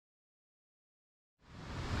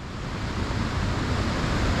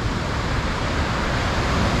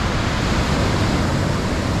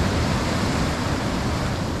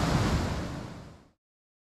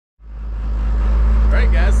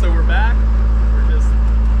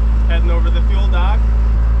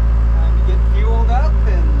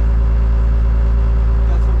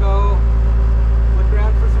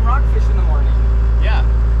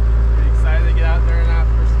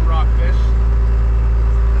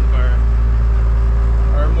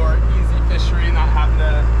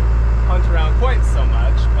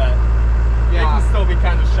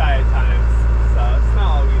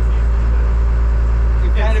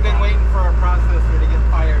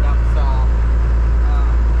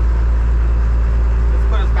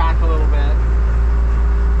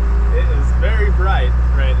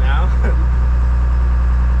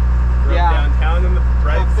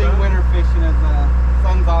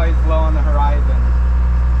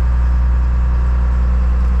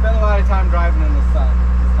driving in the sun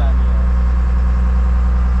this time of year.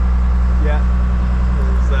 Yeah.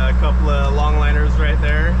 There's a couple of longliners right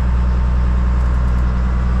there.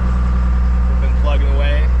 We've been plugging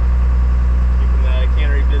away, keeping the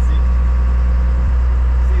cannery busy.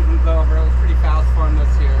 Season's over. It was pretty fast for him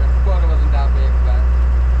this year. The quota wasn't that big, but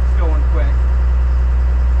still went quick.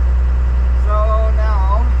 So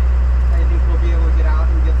now I think we'll be able to get out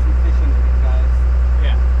and get some fishing with these guys.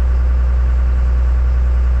 Yeah.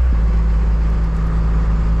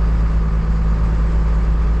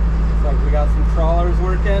 Looks like we got some trawlers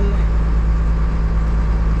working.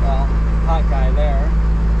 Well, hot guy there.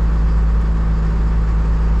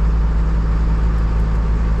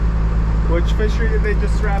 Which fishery did they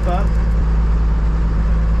just wrap up?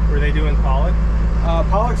 Were they doing pollock?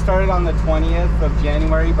 Pollock started on the 20th of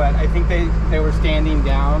January, but I think they were standing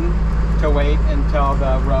down to wait until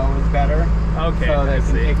the roe is better. Okay, so they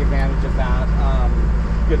can take advantage of that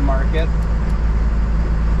good market.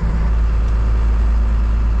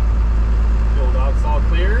 Fuel dock's all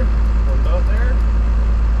clear. One boat there.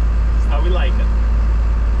 That's how we like it.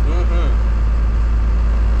 Mm-hmm.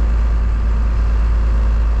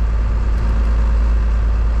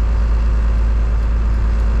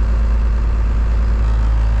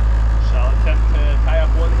 Attempt to tie up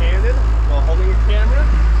one-handed while holding a camera.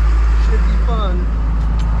 Should be fun.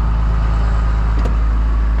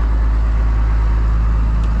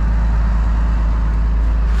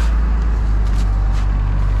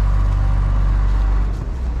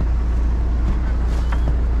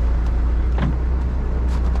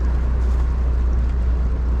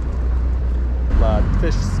 A lot of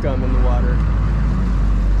fish scum in the water.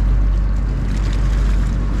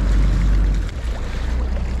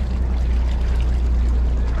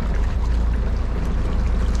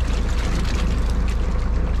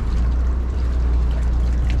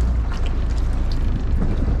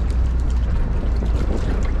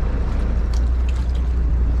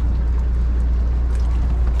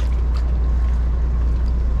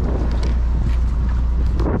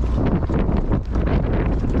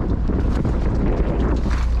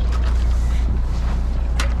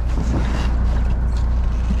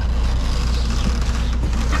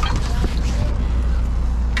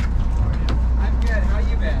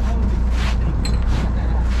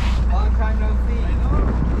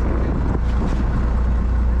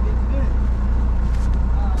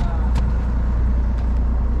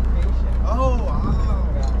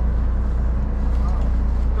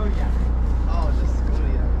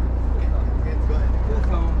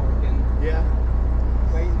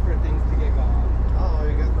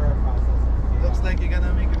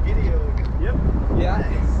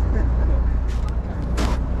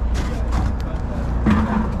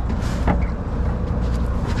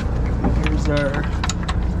 Our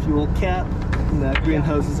fuel cap, and that green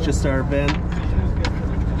hose is just our vent.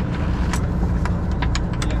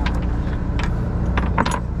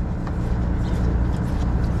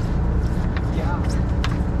 Yeah,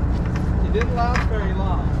 it didn't last very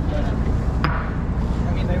long, but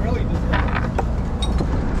I mean they really just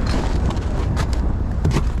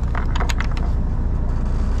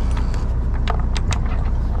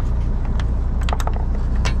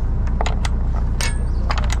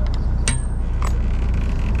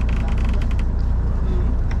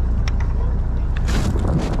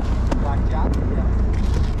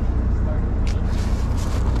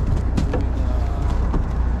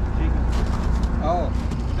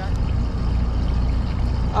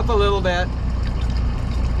up a little bit.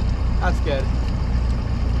 That's good.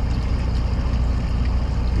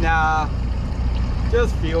 Nah,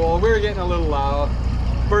 just fuel. We were getting a little low.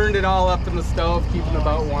 Burned it all up in the stove, keeping the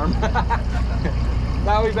boat warm.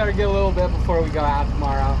 Now we better get a little bit before we go out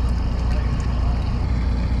tomorrow.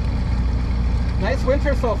 Nice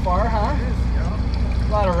winter so far, huh? A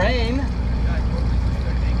lot of rain.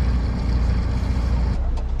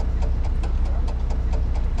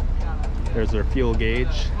 There's our fuel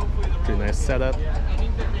gauge. Pretty nice setup.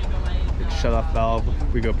 Big shut-off valve.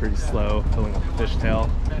 We go pretty slow, filling up the fishtail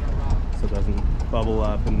so it doesn't bubble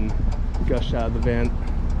up and gush out of the vent.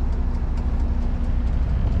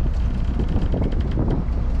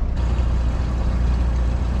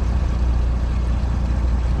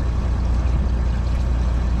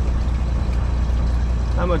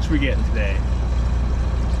 How much we getting today?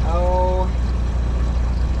 Oh,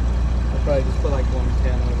 I'll probably just put like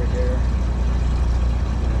 110 over here.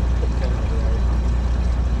 Put 10 over there.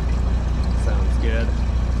 Sounds good.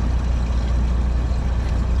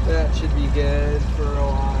 That should be good for a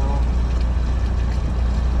while.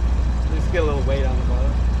 Just get a little weight on the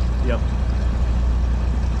boat. Yep.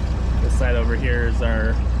 This side over here is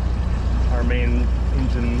our main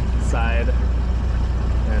engine side,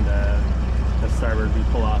 and the starboard we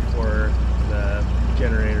pull off for the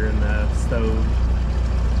generator and the stove.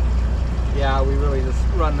 Yeah, we really just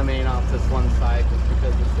run the main off this one side just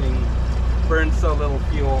because this thing burns so little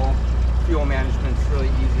fuel. Fuel management's really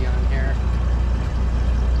easy on here.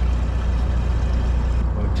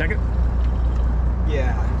 Want to check it?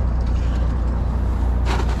 Yeah.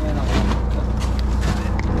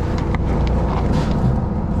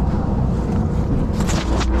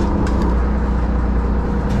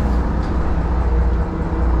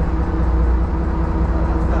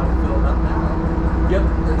 Yep,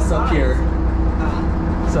 it's up here.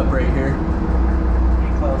 It's up right here.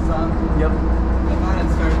 Pretty close, huh? Yep. I thought it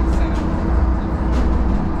started the same.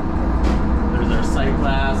 There's our sight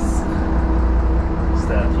glass. Just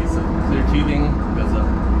a piece of clear tubing. Goes up,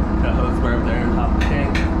 got a hose bar up there on top of the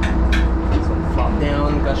tank. This one flop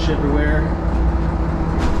down, gush everywhere.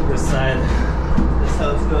 This side, this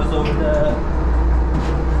hose goes over to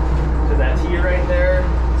that T right there.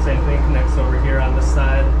 Same thing connects over here on this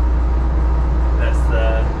side. That's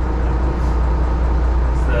the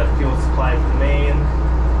fuel supply for the main.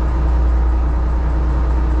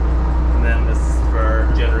 And then this is for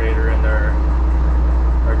our generator and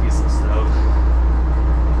our diesel stove.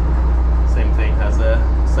 Same thing, has a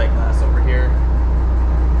sight glass over here.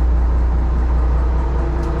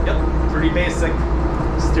 Yep, pretty basic.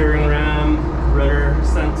 Steering ram, rudder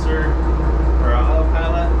sensor, or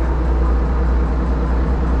autopilot.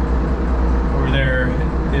 Over there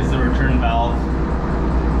is the return valve.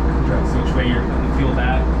 Directs which way you're putting the fuel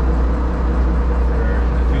back.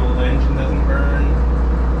 The engine doesn't burn.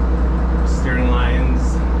 Steering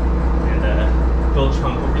lines and a bilge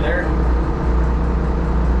pump over there.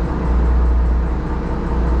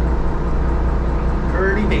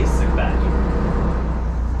 Pretty basic back here.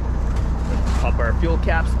 Pop our fuel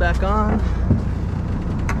caps back on.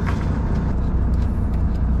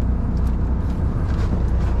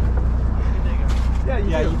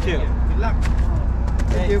 Yeah, you too. Good luck.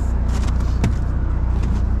 Thank you.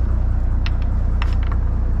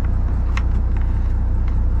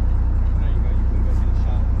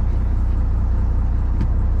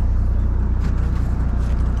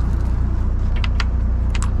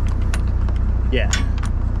 Yeah.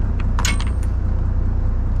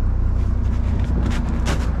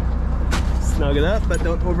 Snug it up, but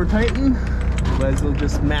don't over tighten. Otherwise you'll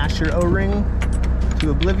just mash your O-ring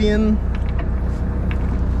to oblivion.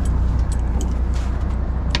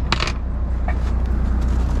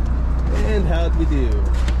 And how'd we do?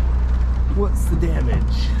 What's the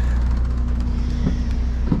damage?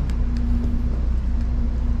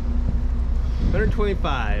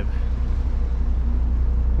 $125.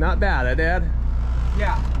 Not bad, eh, Dad?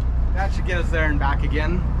 Yeah, that should get us there and back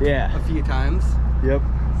again. Yeah. A few times. Yep.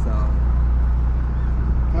 So,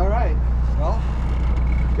 all right. Well,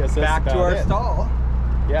 Guess that's back to about our it. stall,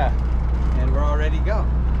 Yeah. and we're all ready to go.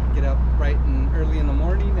 Get up bright and early in the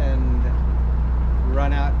morning and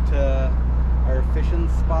run out to our fishing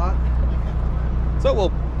spot. So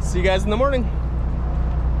we'll see you guys in the morning.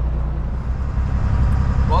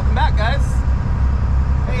 Welcome back, guys.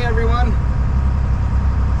 Hey, everyone.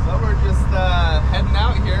 So we're just heading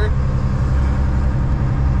out here.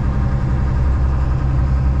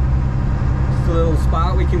 Just a little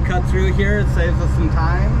spot we can cut through here. It saves us some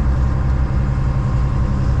time.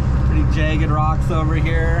 Pretty jagged rocks over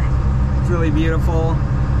here. It's really beautiful.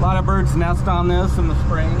 A lot of birds nest on this in the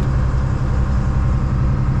spring.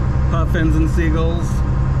 Puffins and seagulls.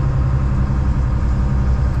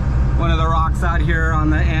 One of the rocks out here on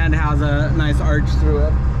the end has a nice arch through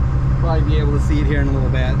it. Probably be able to see it here in a little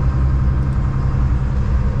bit.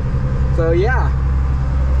 So yeah,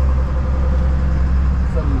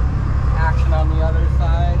 some action on the other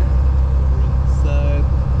side.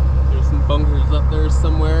 There's some bunkers up there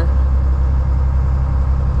somewhere.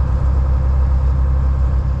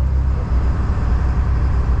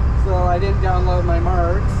 So I didn't download my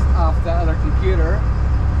marks off the other computer.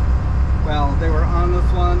 Well, they were on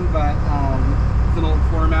this one, but it's an old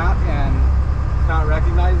format and it's not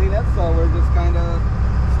recognizing it, so we're just kind of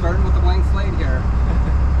starting with a blank slate here.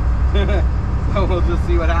 So we'll just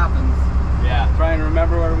see what happens. Yeah. Try and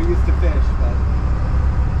remember where we used to fish, but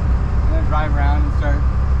I'm gonna drive around and start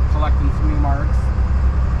collecting some new marks.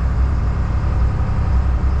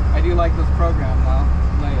 I do like this program though,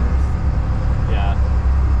 layers. Yeah.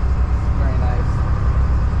 Very nice.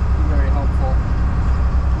 Very helpful.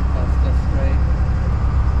 Keep that stuff straight.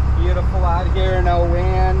 Beautiful out here, no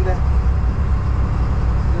wind.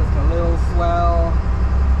 Just a little swell.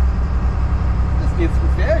 Just get some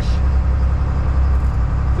fish.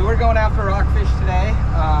 So we're going after rockfish today.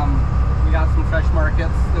 We got some fresh market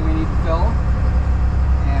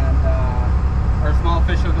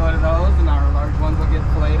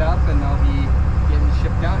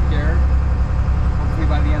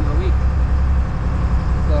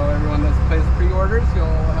orders, you'll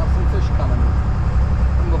have some fish coming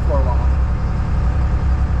before long.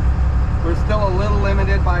 We're still a little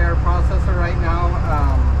limited by our processor right now.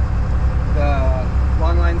 The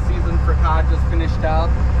longline season for cod just finished up,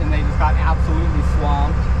 and they just got absolutely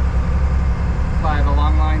swamped by the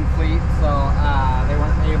longline fleet, so they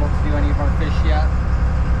weren't able to do any of our fish yet.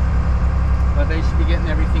 But they should be getting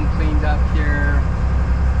everything cleaned up here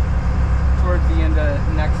towards the end of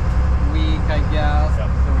next week, I guess. Yep.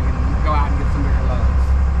 So we can go out and get some bigger loads.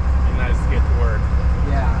 Be nice to get to work.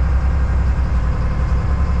 Yeah.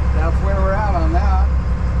 That's where we're at on that.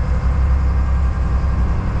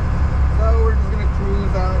 So we're just gonna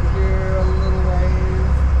cruise out here a little ways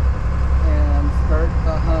and start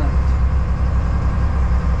the hunt.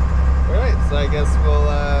 Alright, so I guess we'll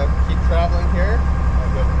keep traveling here.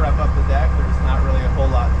 I'll go prep up the deck. There's not really a whole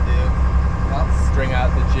lot to do. Yep. String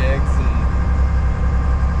out the jigs and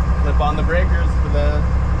flip on the breakers for the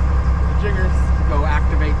jiggers. Go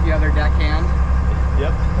activate the other deckhand.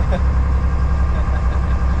 Yep.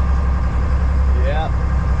 Yeah.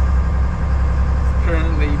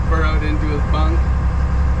 Currently burrowed into his bunk.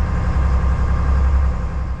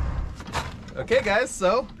 Okay guys,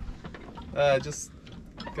 so just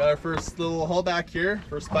got our first little haul back here.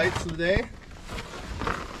 First bites of the day.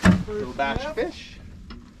 Little batch of fish.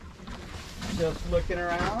 Just looking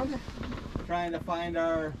around, trying to find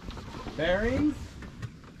our bearings.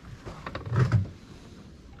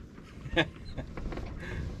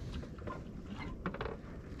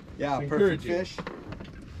 Yeah, It's perfect encouraging. fish.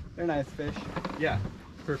 They're nice fish. Yeah,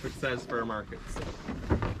 perfect size for our market. So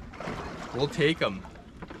we'll take them.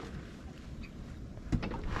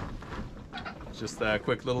 Just a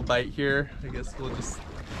quick little bite here. I guess we'll just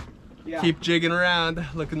Yeah. keep jigging around,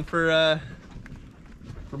 looking for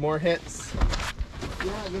more hits.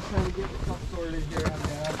 Yeah, just trying to get stuff sorted here, I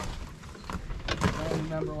guess. I don't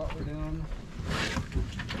remember what we're doing.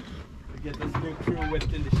 To get this new crew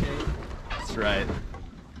whipped into shape. That's right.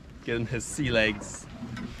 Get him his sea legs.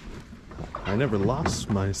 I never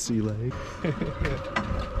lost my sea leg.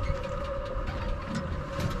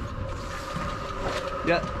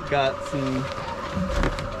 Yeah, got some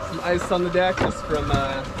ice on the deck just from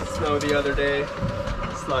snow the other day.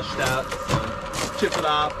 Slushed out, so chip it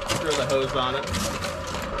off, throw the hose on it.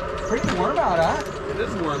 Pretty warm out, huh? It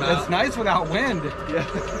is warm out. It's nice without wind. Yeah.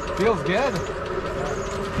 Feels good.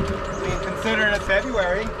 I mean, considering it's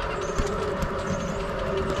February.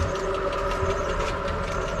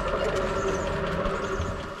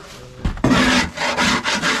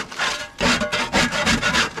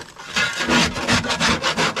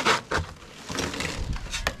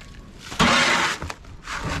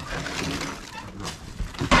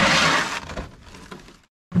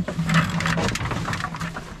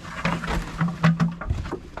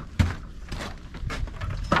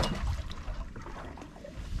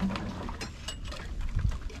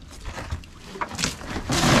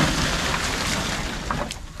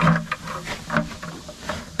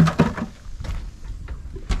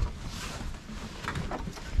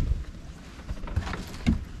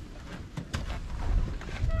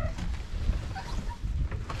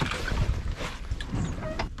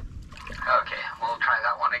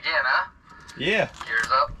 Yeah.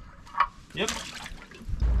 Gears up. Yep.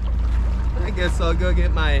 I guess I'll go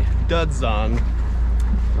get my duds on.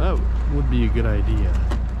 That would be a good idea.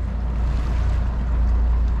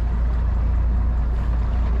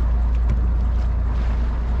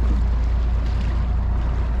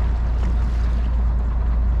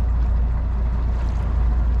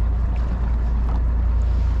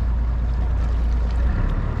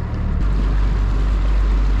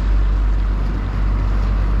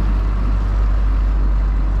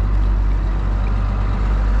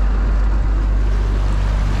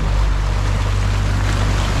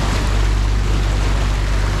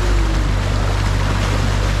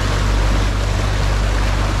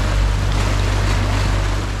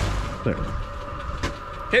 There.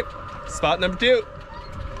 Okay, spot number 2.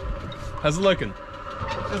 How's it looking?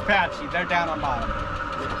 Just patchy. They're down on bottom.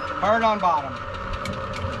 Hard on bottom.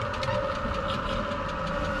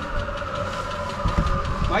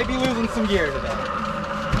 Might be losing some gear today.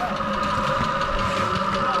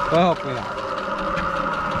 Well, hopefully not.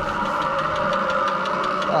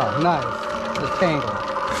 Oh, nice. The tangle.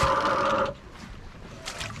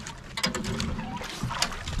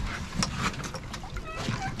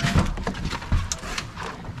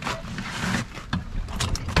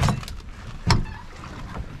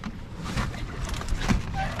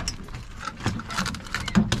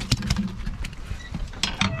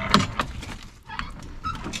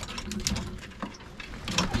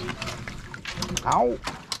 Ow.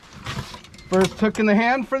 First hook in the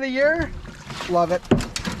hand for the year. Love it.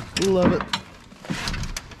 Love it.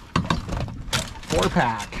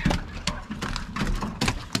 4-pack.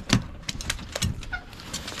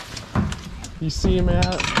 You see him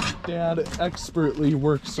Dad expertly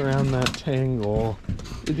works around that tangle.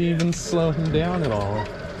 It didn't even slow him down at all.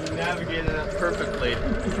 He navigated it perfectly,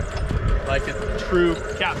 like a true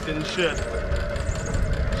captain should,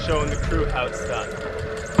 showing the crew how it's done.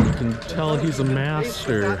 You can tell he's a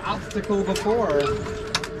master. That obstacle before.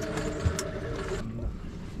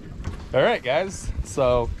 All right, guys.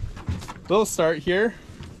 So little start here.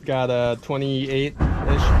 Got a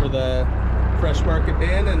 28-ish for the fresh market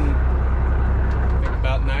bin and I think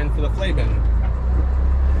about 9 for the flay bin.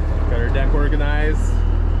 Got our deck organized.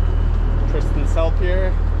 Tristan's help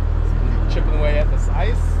here. Chipping away at this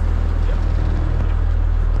ice.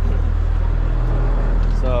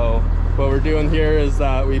 So what we're doing here is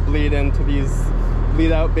we bleed into these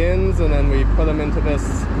bleed out bins and then we put them into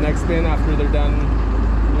this next bin after they're done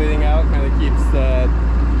bleeding out. Kind of keeps the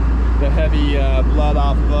heavy blood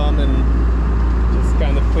off of them and just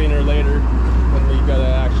kind of cleaner later when we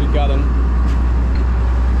actually got them.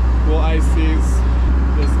 We'll ice these,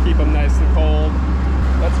 just keep them nice and cold.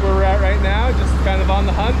 That's where we're at right now, just kind of on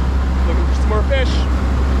the hunt, looking for some more fish.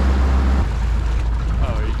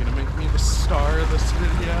 Oh, are you gonna make me the star of this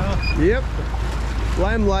video? Yep,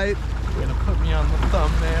 limelight. You're gonna put me on the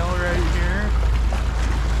thumbnail right here?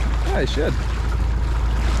 Yeah, I should.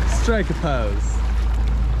 Strike a pose.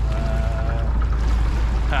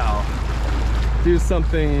 How? Do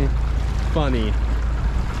something funny.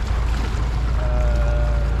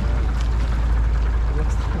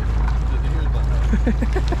 What's the to do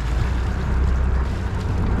that?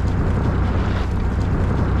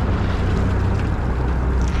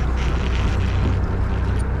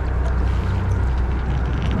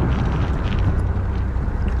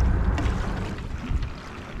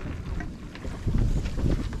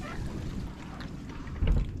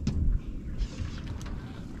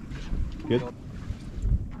 Good.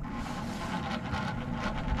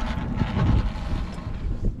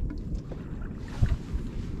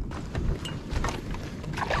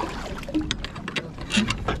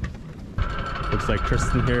 Looks like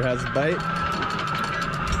Tristan here has a bite.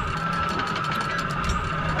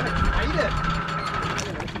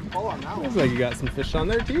 Pull on that one. Looks like you got some fish on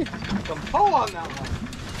there too. Some pull on that one.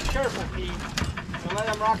 Careful, Pete. Don't let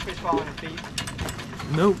them rockfish fall on your feet.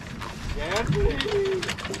 Nope. Gently.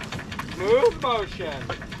 Smooth motion.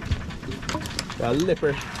 Got a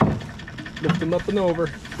lipper. Lift him up and over.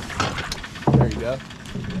 There you go.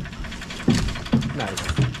 Nice.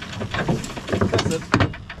 That's it.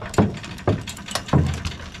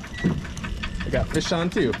 I got fish on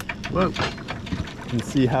too. Whoa. You can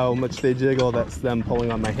see how much they jiggle. That's them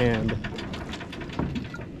pulling on my hand.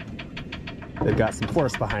 They've got some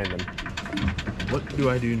force behind them. What do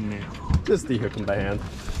I do now? Just dehook them by hand.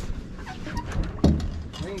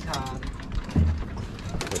 Ling cod.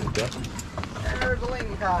 There we go. There's a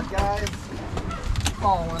ling cod, guys.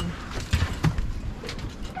 Small one.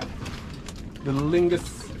 The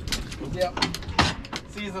lingus. Yep.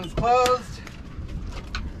 Season's closed.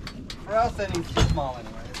 For us, that needs to be small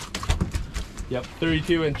anyways. Yep,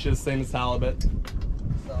 32 inches, same as halibut.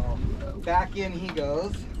 So, back in he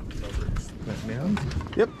goes.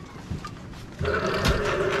 Yep.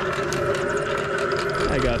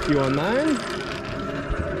 I got a few on mine.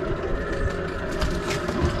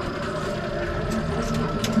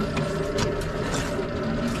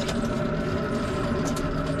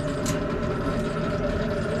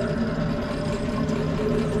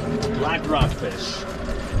 Black rockfish.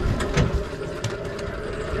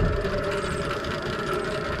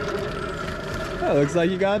 Oh, looks like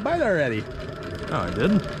you got a bite already. Oh, I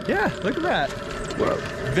did? Yeah, look at that. Whoa.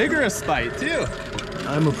 Vigorous bite too.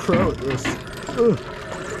 I'm a pro at this. Ugh.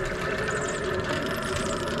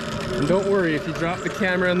 And don't worry, if you drop the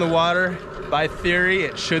camera in the water, by theory,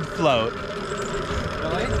 it should float.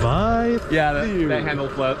 Really? Bye. Yeah, that handle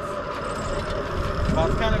floats. Well,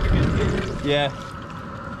 it's kind of a good thing. Yeah.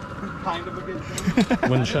 Kind of a good thing.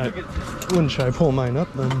 When should I pull mine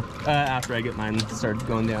up then? After I get mine started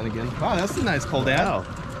going down again. Wow, that's a nice pull down.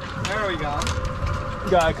 There we go.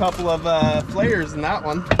 Got a couple of flayers in that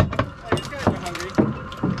one. Hey, you guys are hungry.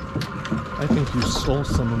 I think you stole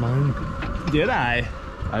some of mine. Did I?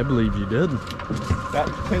 I believe you did. That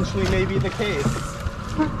potentially may be the case.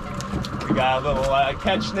 We got a little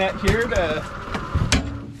catch net here to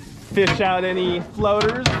fish out any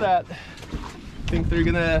floaters that think they're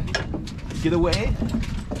gonna get away.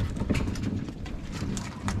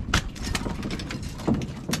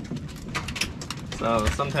 So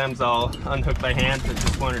sometimes I'll unhook by hand for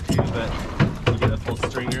just one or two, but you get a full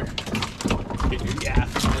stringer.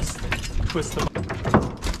 twist them.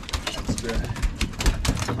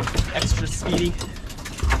 Extra speedy.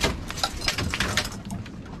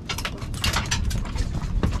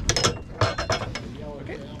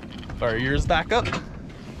 Okay. Our ears back up.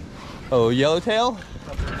 Oh, yellowtail.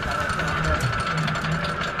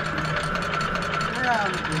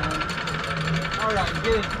 All right,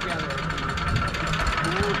 get it together.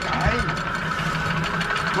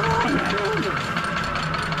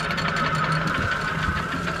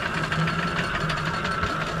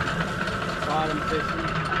 Bottom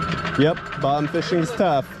fishing. Yep, bottom fishing's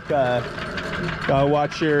tough. Gotta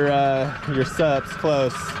watch your setups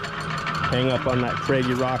close. Hang up on that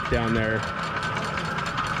craggy rock down there.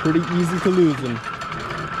 Pretty easy to lose them.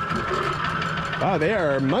 Wow, they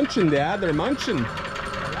are munching, Dad. They're munching.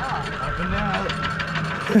 Yeah, up and out.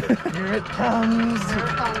 Here it comes.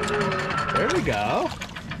 There we go.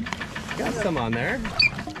 Got some on there.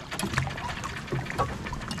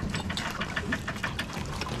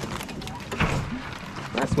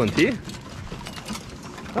 Nice one, T.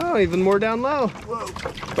 Oh, even more down low. Whoa.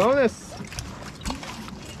 Bonus.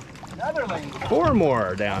 Another lane. 4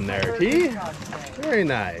 more down there, T. Very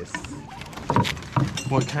nice.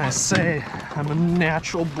 What can I say? I'm a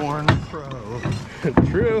natural born pro.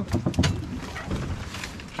 True.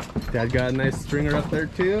 Dad got a nice stringer up there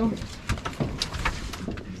too.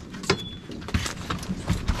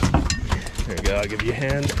 There you go, I'll give you a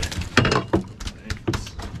hand.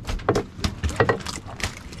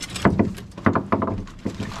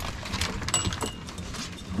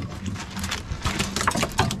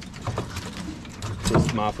 Twist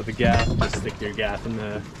them off with a gaff. Just stick your gaff in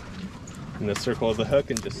the circle of the hook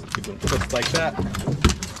and just give them twists like that.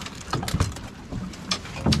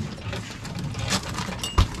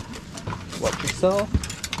 Watch yourself.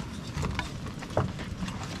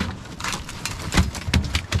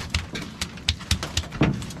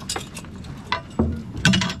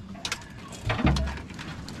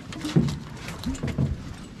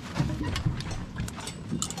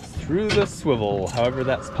 Through the swivel, however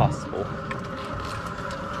that's possible.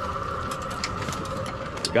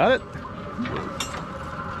 Got it?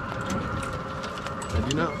 I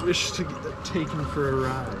do not wish to get taken for a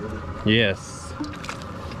ride. Yes.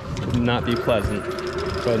 Would not be pleasant.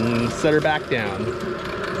 Go ahead and set her back down. There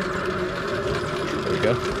we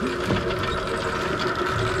go.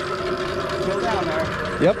 Go down there.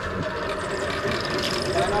 Yep.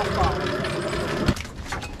 Right off bottom.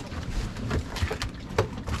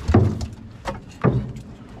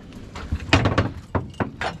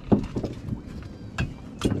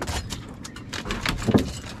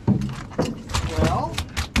 Well,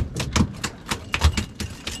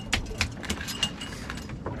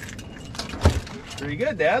 Pretty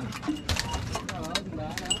good, Dad.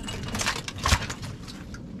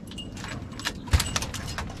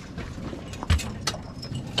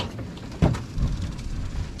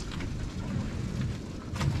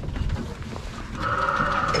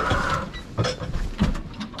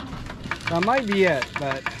 that might be it,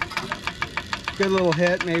 but good little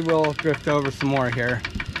hit. Maybe we'll drift over some more here.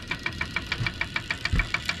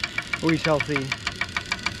 We shall see.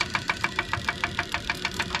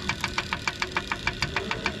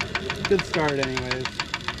 Good start anyways.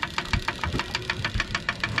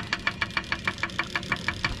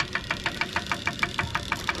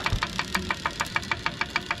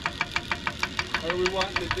 Are we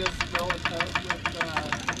wanting to just fill a tote with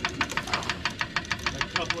a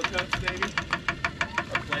couple of totes maybe?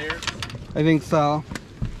 Of players? I think so.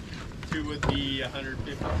 2 would be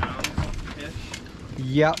 150 pounds-ish.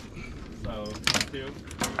 Yep. So 2. You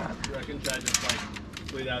reckon? Should I just like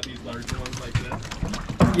split out these larger ones like this?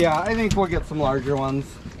 Yeah, I think we'll get some larger ones.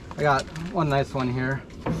 I got one nice one here,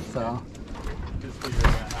 so. Just figuring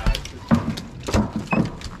out how to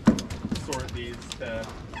sort these to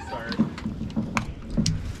start.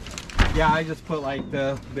 Yeah, I just put like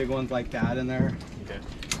the big ones like that in there. Okay.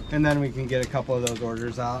 And then we can get a couple of those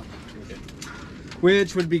orders out. Okay.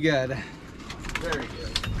 Which would be good. Very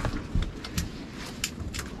good.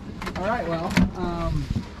 All right, well,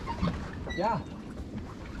 yeah.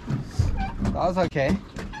 That was okay.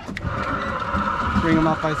 Bring them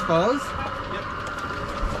up, I suppose. Yep.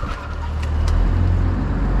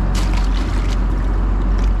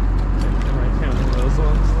 Am I counting those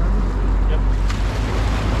ones then? Yep.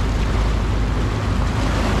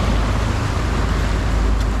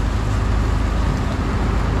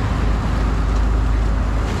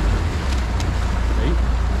 Eight.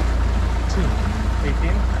 18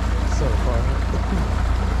 so far.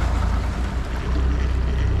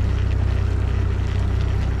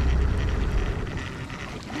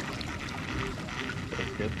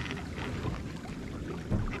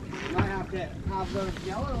 that have those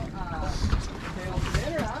yellow tails for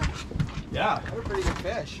dinner, huh? Yeah, They're pretty good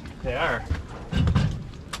fish. they are.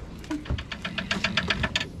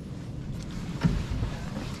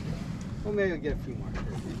 Well, maybe we'll get a few more.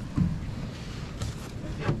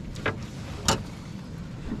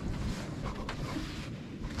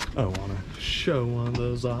 I want to show one of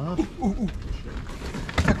those off.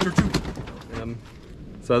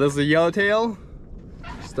 So this is a yellowtail.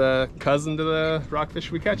 Just a cousin to the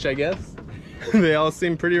rockfish we catch, I guess. They all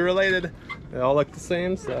seem pretty related. They all look the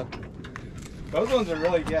same, so. Those ones are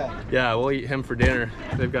really good. Yeah, we'll eat him for dinner.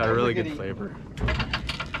 They've got a really good eat. flavor.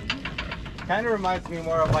 Kind of reminds me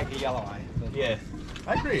more of like a yellow eye. Yeah,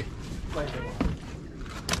 I agree. Yeah.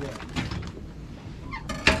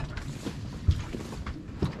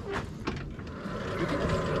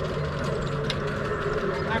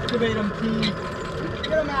 Activate them, T. Get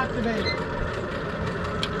them activated.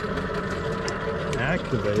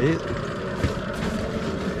 Activate.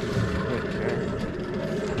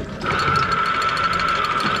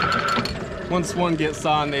 Once one gets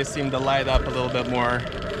on, they seem to light up a little bit more.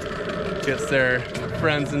 Gets their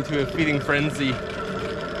friends into a feeding frenzy.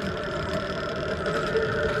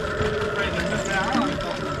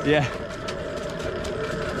 Yeah.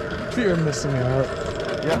 Fear of missing out.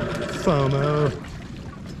 Yep. FOMO.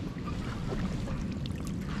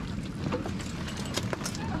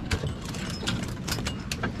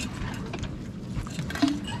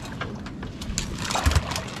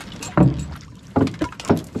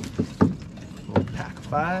 Pack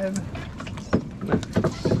 5.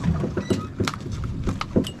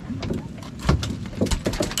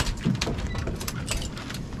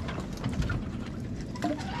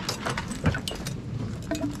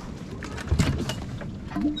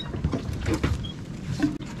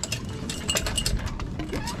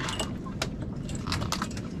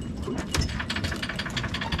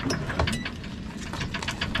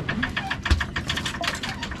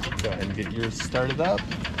 Go ahead and get yours started up.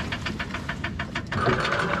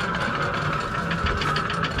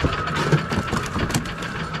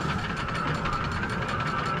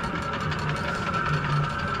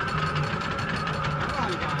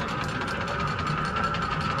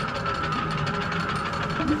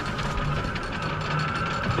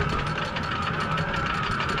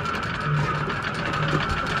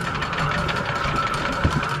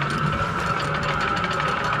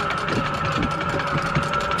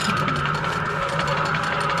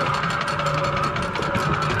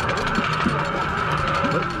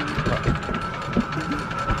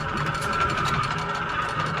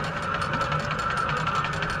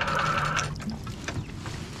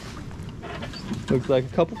 Looks like a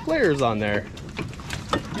couple flares on there.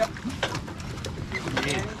 Yep.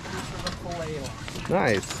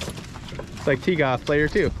 Nice. It's like T-Goth flare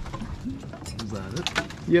too. Is that it?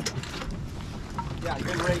 Yep. Yeah,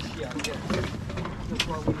 good ratio. Good. That's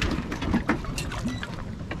what we need.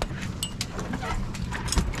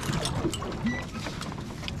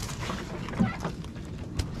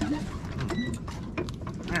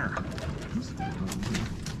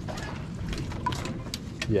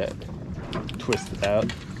 Yeah. Twist it out.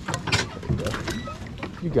 There you go.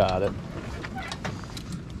 You got it.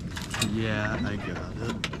 Yeah, I got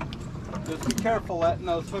it. Just be careful letting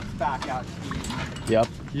those hooks back out, Steve. Yep.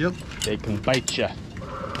 Yep. They can bite you.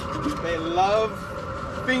 They love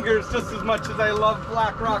fingers just as much as they love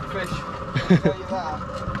black rockfish. I'll tell you that.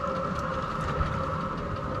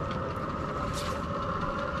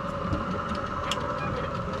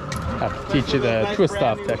 Have to teach you the Nice twist brand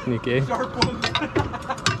off new technique, eh? Sharp ones.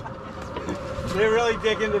 They really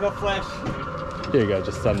dig into the flesh. Here you go,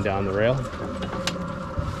 just set him down the rail.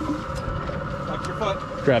 Watch your foot.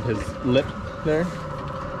 Grab his lip there.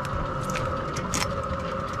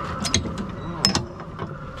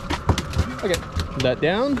 Okay, put that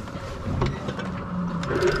down.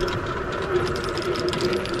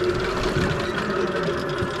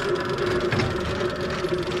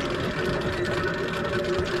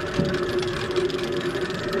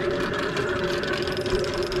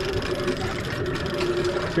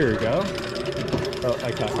 Here we go. Oh,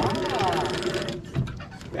 I caught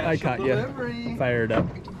you. I caught you. Delivery. Fired up.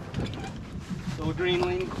 Little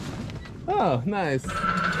greenling. Oh, nice. Oh,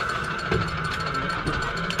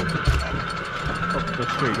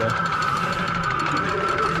 here you go.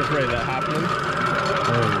 Just ready that happening.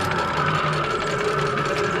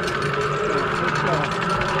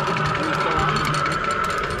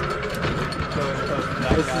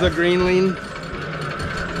 This is a greenling.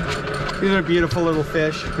 These are beautiful little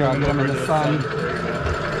fish. Here, I'll get them in the sun.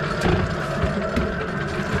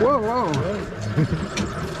 Whoa, whoa.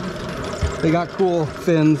 They got cool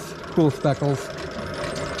fins, cool speckles.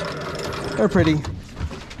 They're pretty.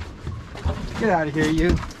 Get out of here,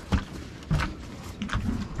 you.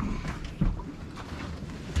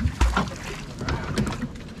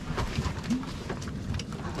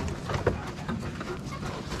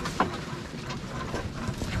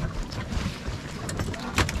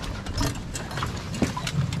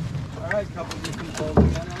 Alright, couple of different poles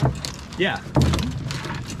again, huh? Yeah.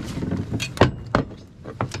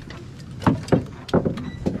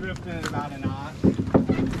 Drifting at about a knot.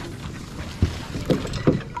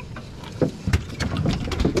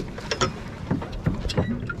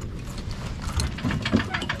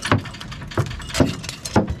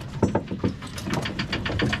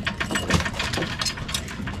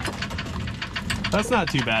 That's not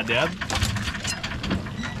too bad, Dad.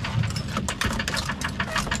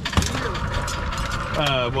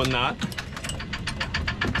 One knot.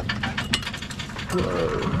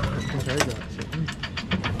 Whoa.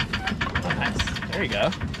 Nice. There you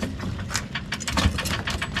go.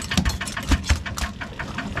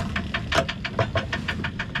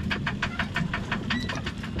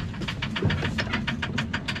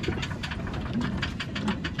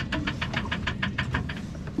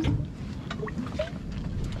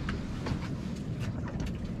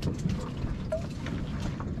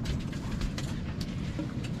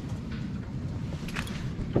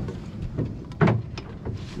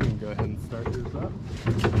 You can go ahead and start yours up.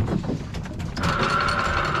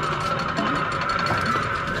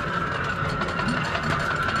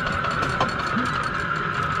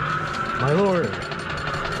 My lord,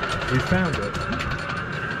 we found it.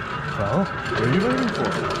 Well, what are you waiting for?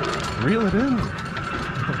 Reel it in.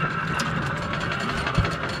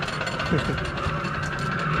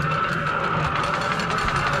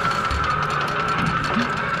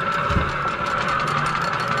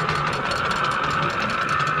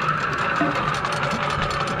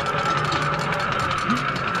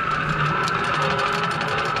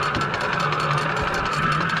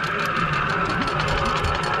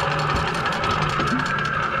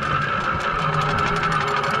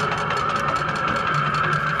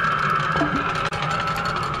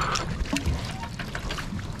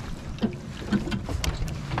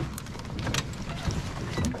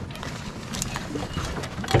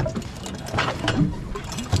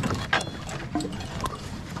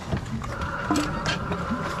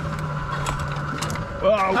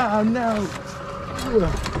 Oh no!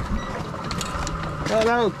 Oh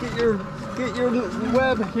no! Get your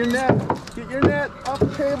web, your net, get your net off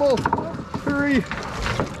the table. Hurry!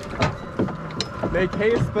 Make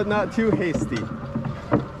haste, but not too hasty.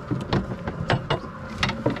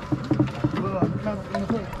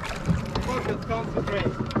 Focus,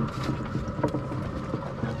 concentrate.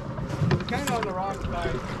 It's kind of on the wrong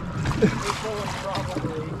side.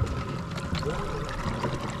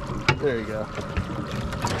 There you go.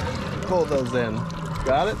 Pull those in.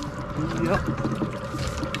 Got it? Yep.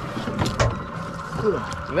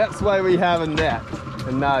 And that's why we have a net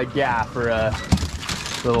and not a gaff or a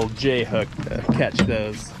little J hook to catch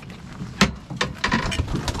those.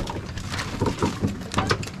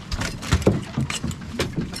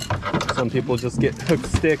 Some people just get hook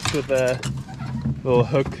sticks with a little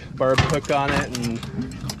hook, barbed hook on it and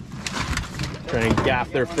try and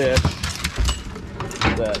gaff their fish.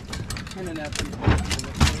 But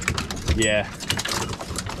yeah.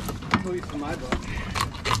 At least in my book.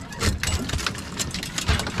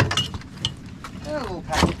 A little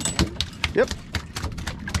package. Yep.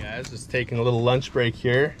 Guys, just taking a little lunch break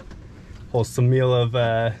here. Wholesome meal of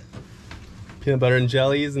peanut butter and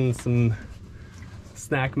jellies and some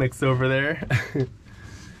snack mix over there.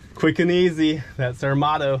 Quick and easy. That's our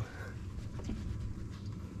motto.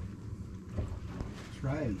 That's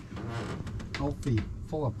right. Healthy,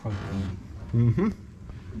 full of protein. Mm-hmm.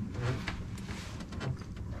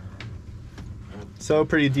 So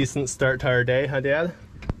pretty decent start to our day, huh, Dad?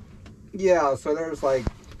 Yeah, so there's like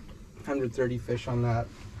 130 fish on that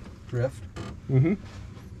drift. Mm-hmm.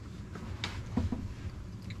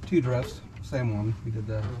 2 drifts, same one. We did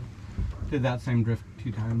that same drift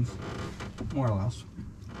 2 times, more or less.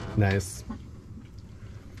 Nice.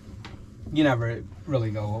 You never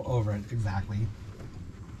really go over it exactly.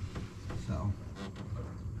 So,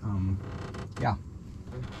 yeah.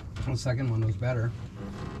 The second one was better.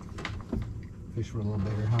 Fish were a little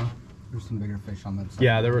bigger, huh? There's some bigger fish on that side.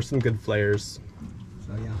 Yeah, there were some good flares.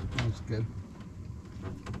 So yeah, that was good.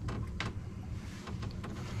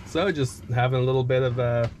 So just having a little bit of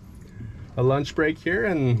a lunch break here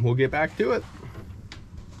and we'll get back to it.